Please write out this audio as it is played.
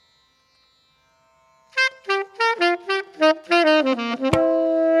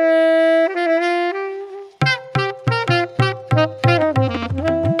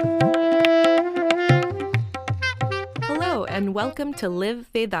Welcome to Live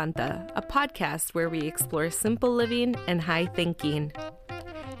Vedanta, a podcast where we explore simple living and high thinking.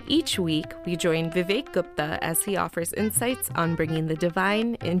 Each week, we join Vivek Gupta as he offers insights on bringing the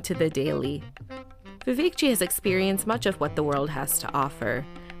divine into the daily. Vivekji has experienced much of what the world has to offer,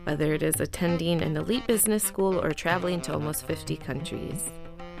 whether it is attending an elite business school or traveling to almost 50 countries.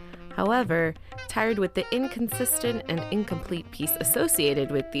 However, tired with the inconsistent and incomplete peace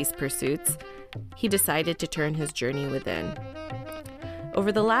associated with these pursuits, he decided to turn his journey within.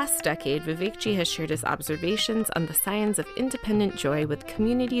 Over the last decade, Vivekji has shared his observations on the science of independent joy with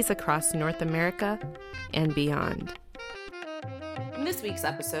communities across North America and beyond. In this week's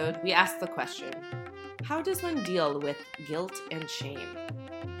episode, we ask the question, how does one deal with guilt and shame?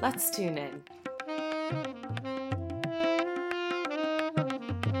 Let's tune in.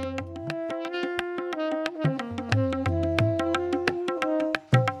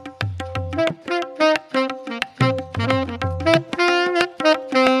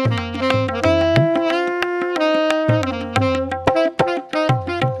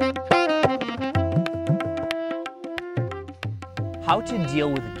 How to deal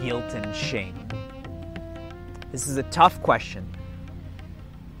with guilt and shame? This is a tough question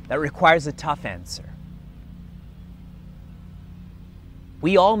that requires a tough answer.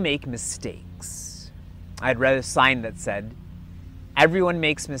 We all make mistakes. I had read a sign that said, everyone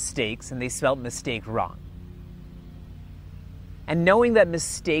makes mistakes, and they spelled mistake wrong. And knowing that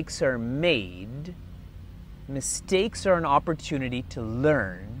mistakes are made, mistakes are an opportunity to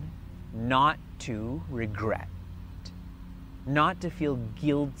learn, not to regret. Not to feel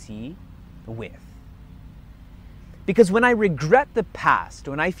guilty with. Because when I regret the past,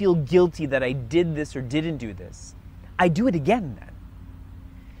 when I feel guilty that I did this or didn't do this, I do it again then.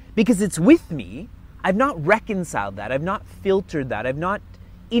 Because it's with me, I've not reconciled that, I've not filtered that, I've not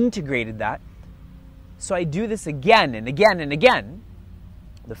integrated that. So I do this again and again and again.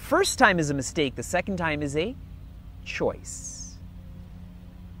 The first time is a mistake, the second time is a choice.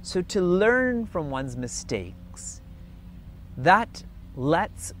 So to learn from one's mistakes, that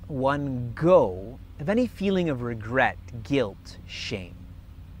lets one go of any feeling of regret, guilt, shame.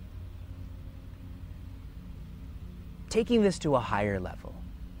 Taking this to a higher level,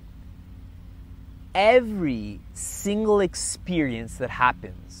 every single experience that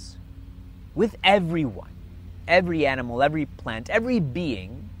happens with everyone, every animal, every plant, every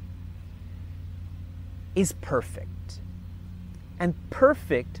being is perfect. And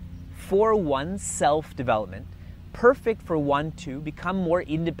perfect for one's self-development, perfect for one to become more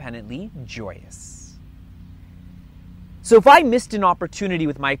independently joyous. So if I missed an opportunity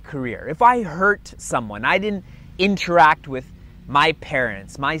with my career, if I hurt someone, I didn't interact with my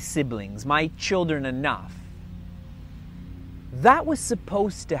parents, my siblings, my children enough, that was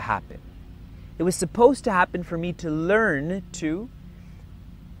supposed to happen. It was supposed to happen for me to learn to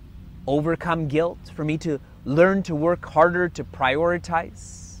overcome guilt, for me to learn to work harder, to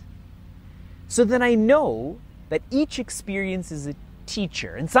prioritize. So then I know that each experience is a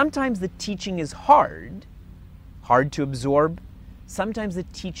teacher. And sometimes the teaching is hard to absorb. Sometimes the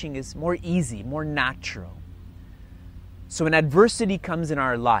teaching is more easy, more natural. So when adversity comes in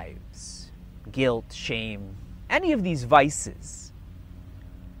our lives, guilt, shame, any of these vices,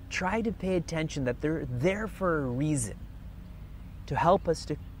 try to pay attention that they're there for a reason, to help us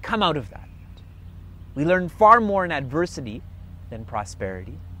to come out of that. We learn far more in adversity than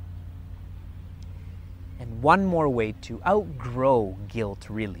prosperity. And one more way to outgrow guilt,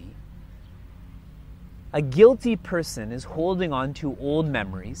 really. A guilty person is holding on to old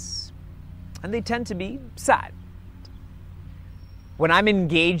memories, and they tend to be sad. When I'm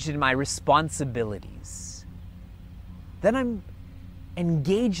engaged in my responsibilities, then I'm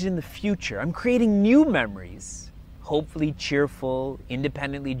engaged in the future. I'm creating new memories, hopefully cheerful,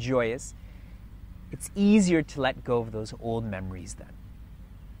 independently joyous. It's easier to let go of those old memories then.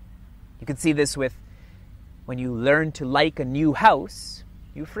 You can see this with when you learn to like a new house,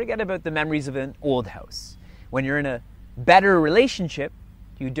 you forget about the memories of an old house. When you're in a better relationship,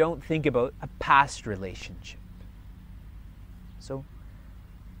 you don't think about a past relationship. So,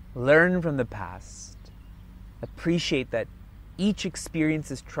 learn from the past. Appreciate that each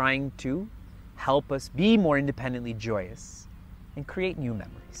experience is trying to help us be more independently joyous and create new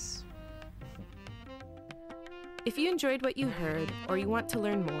memories. If you enjoyed what you heard or you want to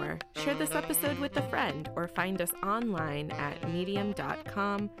learn more, share this episode with a friend or find us online at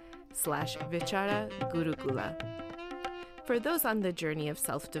medium.com/Vichara Gurukula. For those on the journey of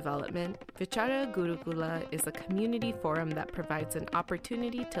self-development, Vichara Gurukula is a community forum that provides an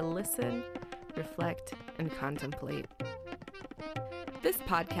opportunity to listen, reflect, and contemplate. This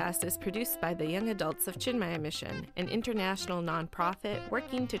podcast is produced by the Young Adults of Chinmaya Mission, an international nonprofit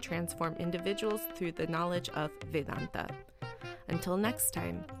working to transform individuals through the knowledge of Vedanta. Until next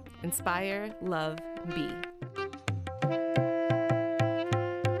time, inspire, love, be.